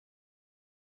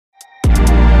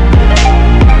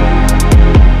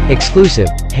Exclusive,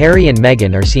 Harry and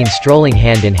Meghan are seen strolling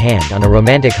hand in hand on a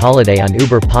romantic holiday on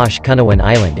uber-posh Cunawan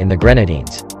Island in the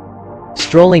Grenadines.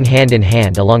 Strolling hand in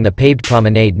hand along the paved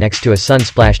promenade next to a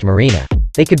sun-splashed marina,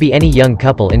 they could be any young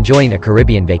couple enjoying a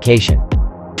Caribbean vacation.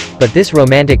 But this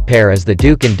romantic pair is the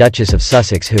Duke and Duchess of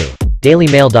Sussex who,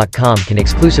 DailyMail.com can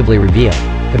exclusively reveal,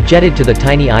 have jetted to the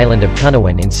tiny island of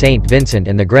Cunawan in St. Vincent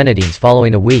and the Grenadines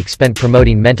following a week spent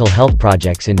promoting mental health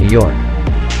projects in New York.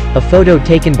 A photo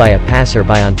taken by a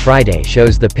passerby on Friday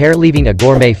shows the pair leaving a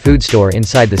gourmet food store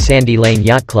inside the Sandy Lane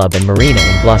Yacht Club and Marina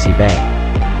in Glossy Bay.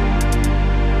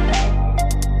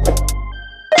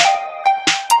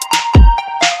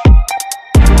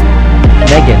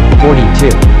 Meghan, 42,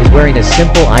 is wearing a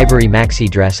simple ivory maxi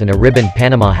dress and a ribbon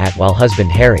Panama hat while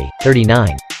husband Harry,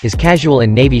 39, is casual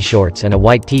in navy shorts and a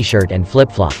white t-shirt and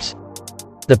flip-flops.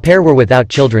 The pair were without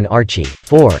children Archie,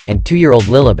 4, and 2-year-old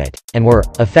Lilibet, and were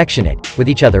affectionate with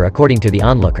each other according to The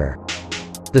Onlooker.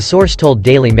 The source told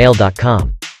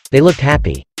DailyMail.com. They looked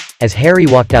happy. As Harry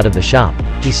walked out of the shop,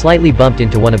 he slightly bumped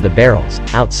into one of the barrels,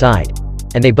 outside.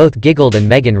 And they both giggled and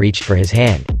Meghan reached for his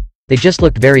hand. They just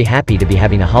looked very happy to be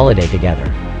having a holiday together.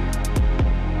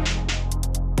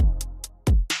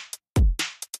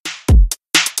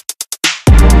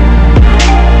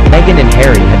 Meghan and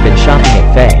Harry had been shopping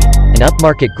at Faye, an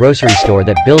upmarket grocery store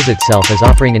that bills itself as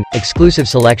offering an exclusive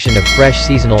selection of fresh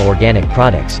seasonal organic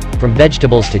products, from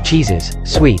vegetables to cheeses,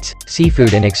 sweets,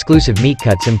 seafood and exclusive meat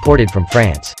cuts imported from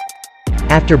France.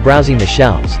 After browsing the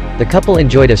shelves, the couple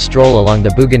enjoyed a stroll along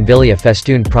the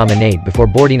bougainvillea-festooned promenade before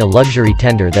boarding a luxury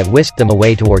tender that whisked them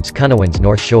away towards Cunawan's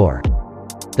north shore.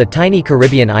 The tiny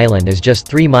Caribbean island is just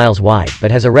 3 miles wide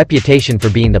but has a reputation for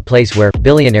being the place where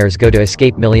billionaires go to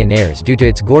escape millionaires due to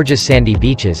its gorgeous sandy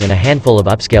beaches and a handful of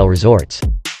upscale resorts.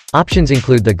 Options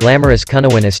include the glamorous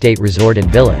Cunawan Estate Resort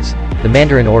and Villas, the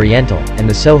Mandarin Oriental, and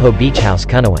the Soho Beach House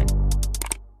Cunawan.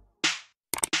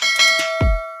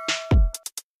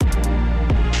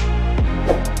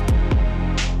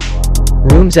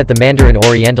 Rooms at the Mandarin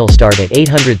Oriental start at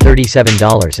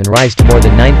 $837 and rise to more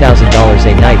than $9,000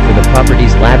 a night for the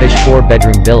property's lavish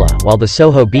 4-bedroom villa, while the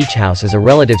Soho Beach House is a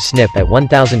relative snip at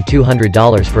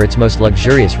 $1,200 for its most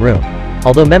luxurious room,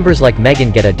 although members like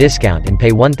Meghan get a discount and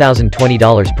pay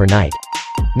 $1,020 per night.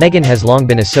 Meghan has long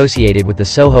been associated with the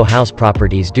Soho House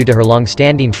properties due to her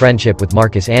long-standing friendship with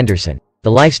Marcus Anderson,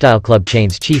 the lifestyle club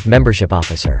chain's chief membership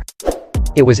officer.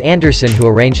 It was Anderson who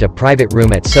arranged a private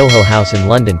room at Soho House in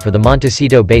London for the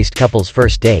Montecito-based couple's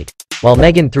first date, while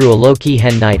Meghan threw a low-key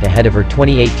hen night ahead of her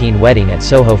 2018 wedding at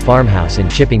Soho Farmhouse in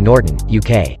Chipping Norton,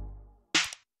 UK.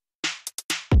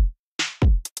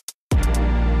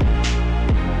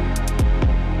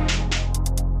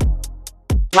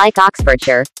 Like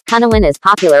Oxfordshire, Cunawan is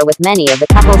popular with many of the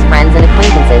couple's friends and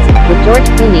acquaintances, with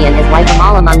George Clooney and his wife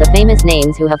Amal among the famous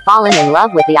names who have fallen in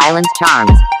love with the island's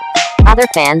charms. Other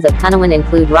fans of Cunawan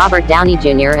include Robert Downey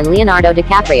Jr. and Leonardo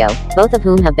DiCaprio, both of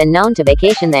whom have been known to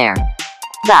vacation there.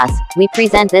 Thus, we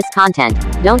present this content.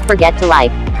 Don't forget to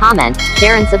like, comment,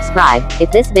 share and subscribe.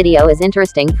 If this video is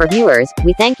interesting for viewers,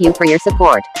 we thank you for your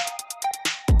support.